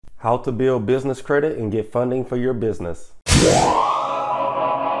How to build business credit and get funding for your business.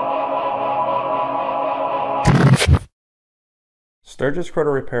 Sturgis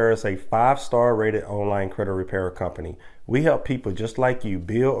Credit Repair is a 5-star rated online credit repair company. We help people just like you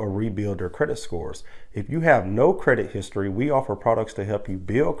build or rebuild their credit scores. If you have no credit history, we offer products to help you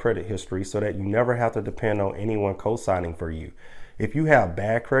build credit history so that you never have to depend on anyone co-signing for you. If you have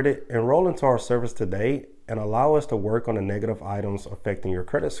bad credit, enroll into our service today and allow us to work on the negative items affecting your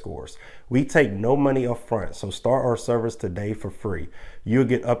credit scores. We take no money up front, so start our service today for free. You'll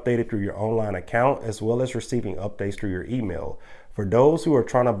get updated through your online account as well as receiving updates through your email. For those who are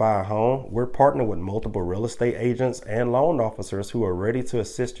trying to buy a home, we're partnered with multiple real estate agents and loan officers who are ready to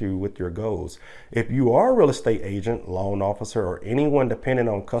assist you with your goals. If you are a real estate agent, loan officer, or anyone dependent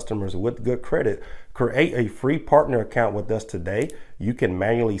on customers with good credit, create a free partner account with us today. You can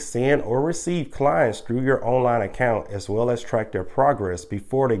manually send or receive clients through your online account as well as track their progress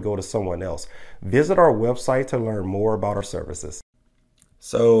before they go to someone else. Visit our website to learn more about our services.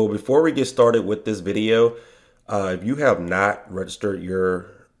 So before we get started with this video, if you have not registered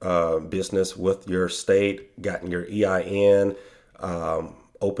your business with your state, gotten your EIN,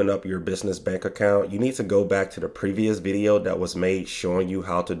 open up your business bank account, you need to go back to the previous video that was made showing you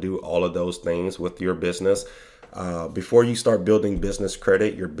how to do all of those things with your business. Before you start building business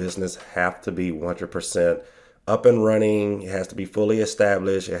credit, your business have to be 100% up and running. It has to be fully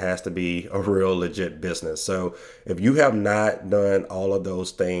established. It has to be a real legit business. So if you have not done all of those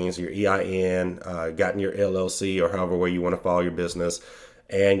things, your EIN, gotten your LLC or however way you want to file your business,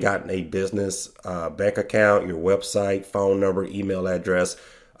 and gotten a business bank account, your website, phone number, email address,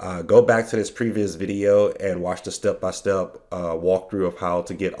 go back to this previous video and watch the step-by-step walkthrough of how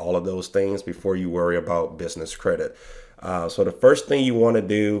to get all of those things before you worry about business credit. So the first thing you want to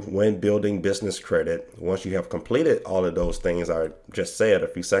do when building business credit, once you have completed all of those things I just said a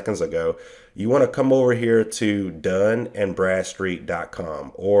few seconds ago, you want to come over here to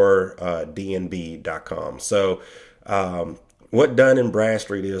DunandBradstreet.com or DNB.com. So what Dun &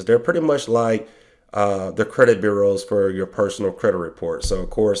 Bradstreet is, they're pretty much like the credit bureaus for your personal credit report. So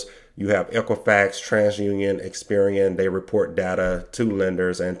of course you have Equifax, TransUnion, Experian. They report data to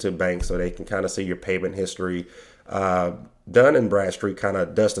lenders and to banks so they can kind of see your payment history. Dun & Bradstreet kind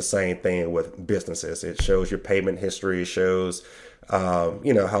of does the same thing with businesses. It shows your payment history. It shows,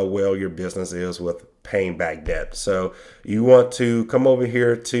 how well your business is with paying back debt. So you want to come over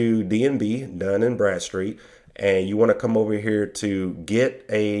here to DNB, Dun & Bradstreet, and you want to come over here to get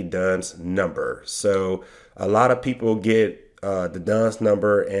a DUNS number. So a lot of people get the DUNS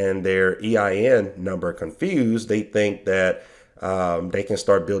number and their EIN number confused. They think that they can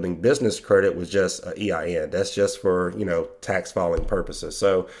start building business credit with just an EIN. That's just for, tax filing purposes.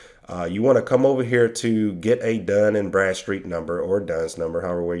 So you want to come over here to get a Dun & Bradstreet number or DUNS number,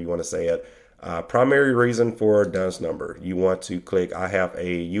 however way you want to say it. Primary reason for DUNS number, you want to click I have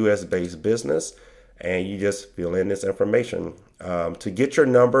a US based business, and you just fill in this information. To get your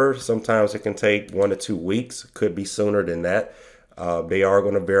number, sometimes it can take 1 to 2 weeks, could be sooner than that. They are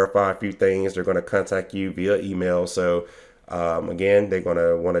going to verify a few things. They're going to contact you via email. So again, they're going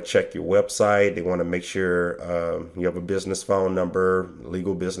to want to check your website. They want to make sure you have a business phone number,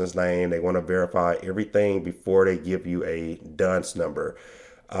 legal business name. They want to verify everything before they give you a DUNS number.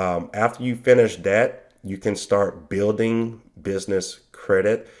 After you finish that, you can start building business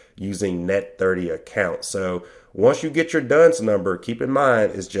credit using Net30 accounts. So once you get your DUNS number, keep in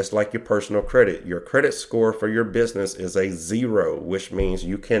mind, it's just like your personal credit. Your credit score for your business is a 0, which means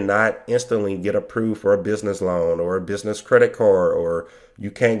you cannot instantly get approved for a business loan or a business credit card, or you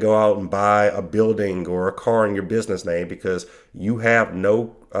can't go out and buy a building or a car in your business name because you have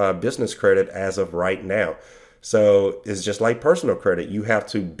no business credit as of right now. So it's just like personal credit. You have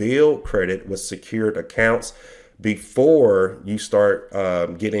to build credit with secured accounts before you start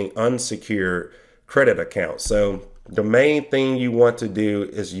getting unsecured credit accounts. So the main thing you want to do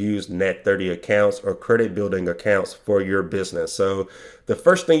is use Net30 accounts or credit building accounts for your business. So the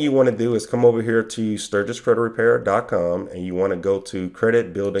first thing you want to do is come over here to SturgisCreditRepair.com and you want to go to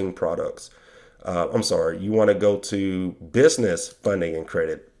credit building products. You want to go to business funding and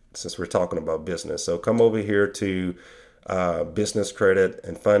credit, since we're talking about business. So come over here to business credit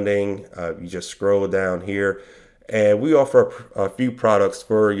and funding. You just scroll down here. And we offer a few products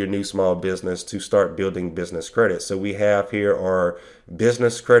for your new small business to start building business credit. So we have here our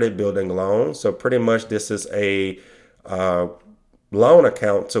business credit building loan. So pretty much this is a loan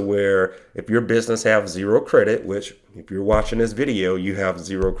account to where if your business have zero credit, which if you're watching this video, you have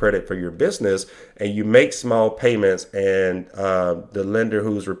zero credit for your business, and you make small payments, and the lender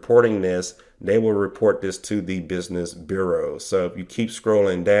who's reporting this, they will report this to the business bureau. So if you keep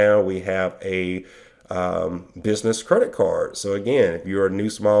scrolling down, we have a business credit card. So again, if you're a new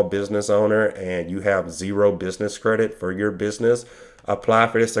small business owner and you have zero business credit for your business, apply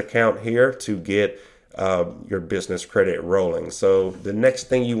for this account here to get your business credit rolling. So the next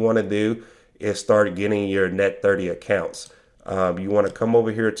thing you want to do is start getting your Net 30 accounts. You want to come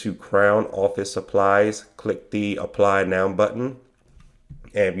over here to Crown Office Supplies, click the Apply Now button.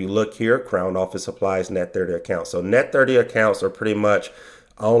 And if you look here, Crown Office Supplies Net 30 accounts. So Net 30 accounts are pretty much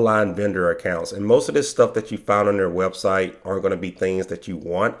online vendor accounts. And most of this stuff that you found on their website aren't going to be things that you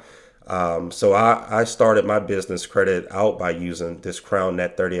want. So I started my business credit out by using this Crown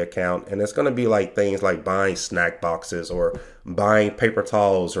Net 30 account. And it's going to be like things like buying snack boxes or buying paper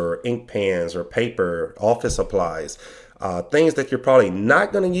towels or ink pens or paper, office supplies, things that you're probably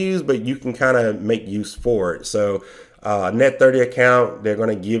not going to use, but you can kind of make use for it. So Net 30 account, they're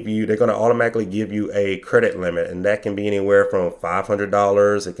going to automatically give you a credit limit, and that can be anywhere from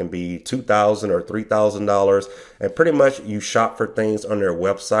 $500, it can be $2,000 or $3,000, and pretty much you shop for things on their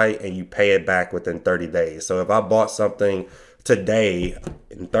website and you pay it back within 30 days. So if I bought something today,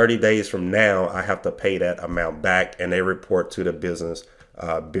 in 30 days from now, I have to pay that amount back, and they report to the business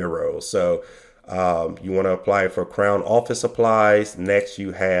bureau. So you want to apply for Crown Office Supplies. Next,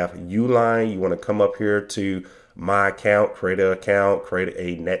 you have Uline. You want to come up here to My Account, create an account, create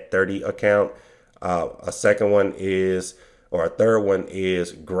a Net 30 account. A third one is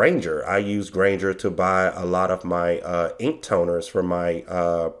Grainger. I use Grainger to buy a lot of my ink toners for my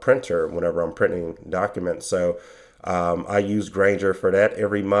printer whenever I'm printing documents. So I use Grainger for that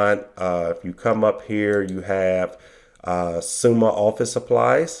every month. If you come up here, you have Summa Office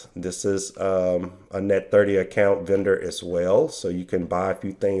Supplies. This is a Net 30 account vendor as well. So you can buy a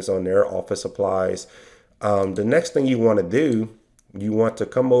few things on their office supplies. The next thing you want to do, you want to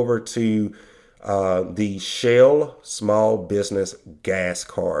come over to the Shell Small Business Gas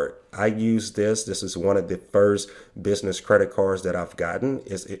Card. I use this. This is one of the first business credit cards that I've gotten.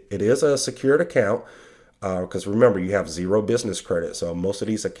 It is a secured account because remember, you have zero business credit. So most of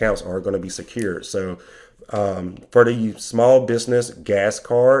these accounts are going to be secured. So for the Small Business Gas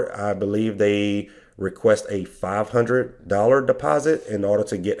Card, I believe they request a $500 deposit in order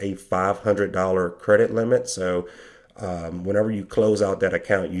to get a $500 credit limit. So whenever you close out that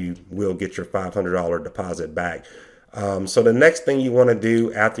account, you will get your $500 deposit back. So the next thing you want to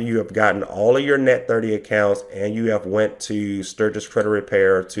do after you have gotten all of your Net 30 accounts and you have went to Sturgis Credit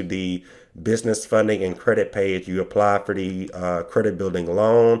Repair to the business funding and credit page, you apply for the credit building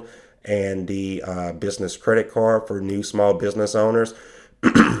loan and the business credit card for new small business owners.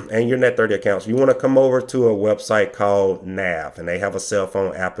 And your Net 30 accounts, you want to come over to a website called NAV, and they have a cell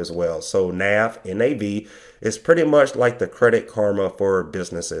phone app as well. So NAV, N-A-V, is pretty much like the Credit Karma for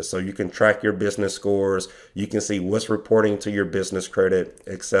businesses. So you can track your business scores, you can see what's reporting to your business credit,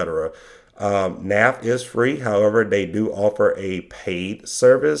 etc. NAV is free. However, they do offer a paid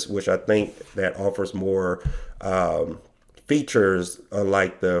service, which I think that offers more features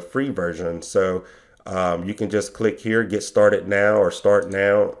unlike the free version. So you can just click here, get started now or start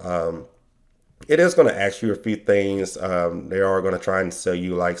now. It is going to ask you a few things. They are going to try and sell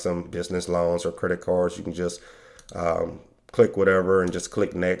you like some business loans or credit cards. You can just click whatever and just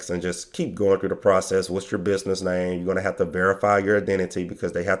click next and just keep going through the process. What's your business name? You're going to have to verify your identity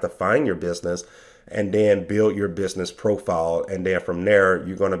because they have to find your business and then build your business profile. And then from there,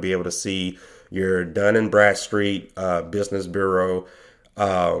 you're going to be able to see your Dun & Bradstreet Business Bureau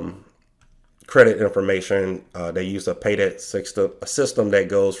credit information. They use a paydebt system that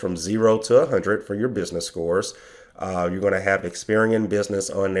goes from 0 to 100 for your business scores. You're going to have Experian Business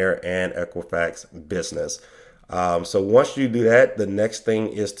on there and Equifax Business. So once you do that, the next thing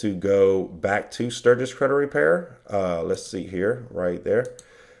is to go back to Sturgis Credit Repair. Let's see here, right there.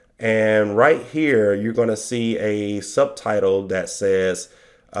 And right here, you're going to see a subtitle that says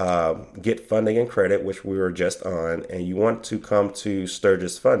Get Funding and Credit, which we were just on. And you want to come to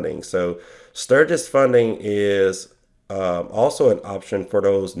Sturgis Funding. So Sturgis Funding is also an option for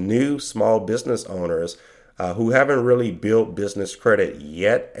those new small business owners who haven't really built business credit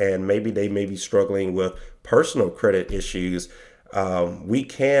yet, and maybe they may be struggling with personal credit issues. We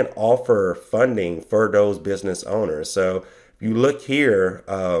can offer funding for those business owners. So if you look here,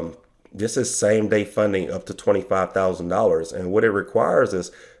 this is same day funding up to $25,000. And what it requires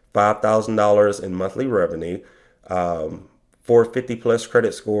is $5,000 in monthly revenue, 4 450 plus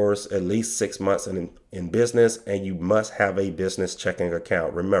credit scores, at least 6 months in business, and you must have a business checking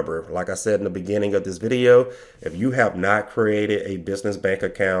account. Remember, like I said in the beginning of this video, if you have not created a business bank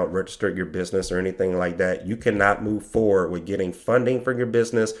account, registered your business or anything like that, you cannot move forward with getting funding for your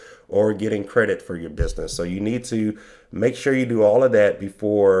business or getting credit for your business. So you need to make sure you do all of that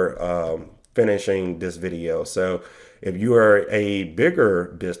before finishing this video. So if you are a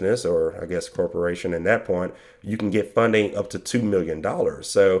bigger business, or I guess corporation at that point, you can get funding up to $2 million.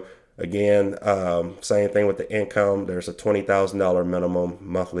 So again, same thing with the income. There's a $20,000 minimum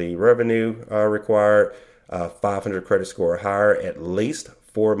monthly revenue required, 500 credit score or higher, at least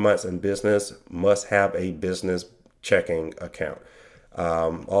 4 months in business, must have a business checking account.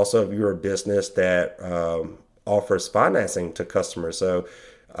 Also, if you're a business that offers financing to customers, so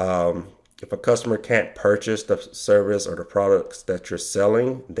if a customer can't purchase the service or the products that you're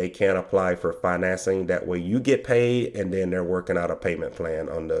selling, they can't apply for financing. That way you get paid, and then they're working out a payment plan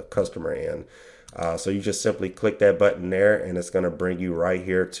on the customer end. So you just simply click that button there, and it's going to bring you right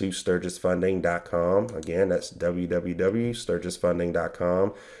here to SturgisFunding.com. Again, that's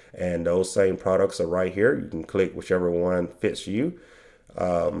www.SturgisFunding.com. And those same products are right here. You can click whichever one fits you.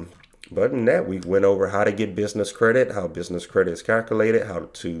 But other than that, we went over how to get business credit, how business credit is calculated, how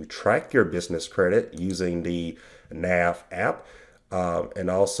to track your business credit using the NAV app, and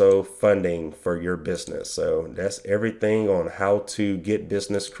also funding for your business. So that's everything on how to get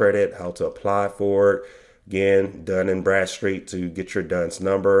business credit, how to apply for it. Again, Dun & Bradstreet to get your DUNS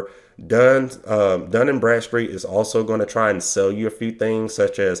number. Dun & Bradstreet is also going to try and sell you a few things,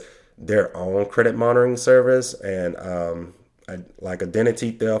 such as their own credit monitoring service and like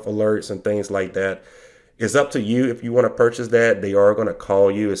identity theft alerts and things like that. It's up to you if you want to purchase that. They are going to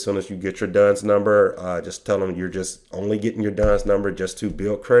call you as soon as you get your DUNS number. Just tell them you're just only getting your DUNS number just to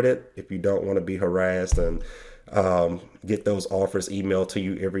build credit, if you don't want to be harassed and get those offers emailed to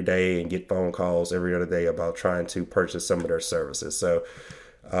you every day and get phone calls every other day about trying to purchase some of their services. So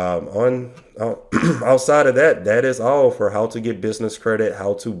outside of that, that is all for how to get business credit,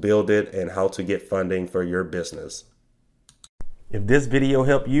 how to build it, and how to get funding for your business. If this video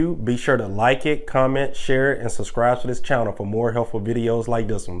helped you, be sure to like it, comment, share it, and subscribe to this channel for more helpful videos like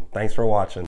this one. Thanks for watching.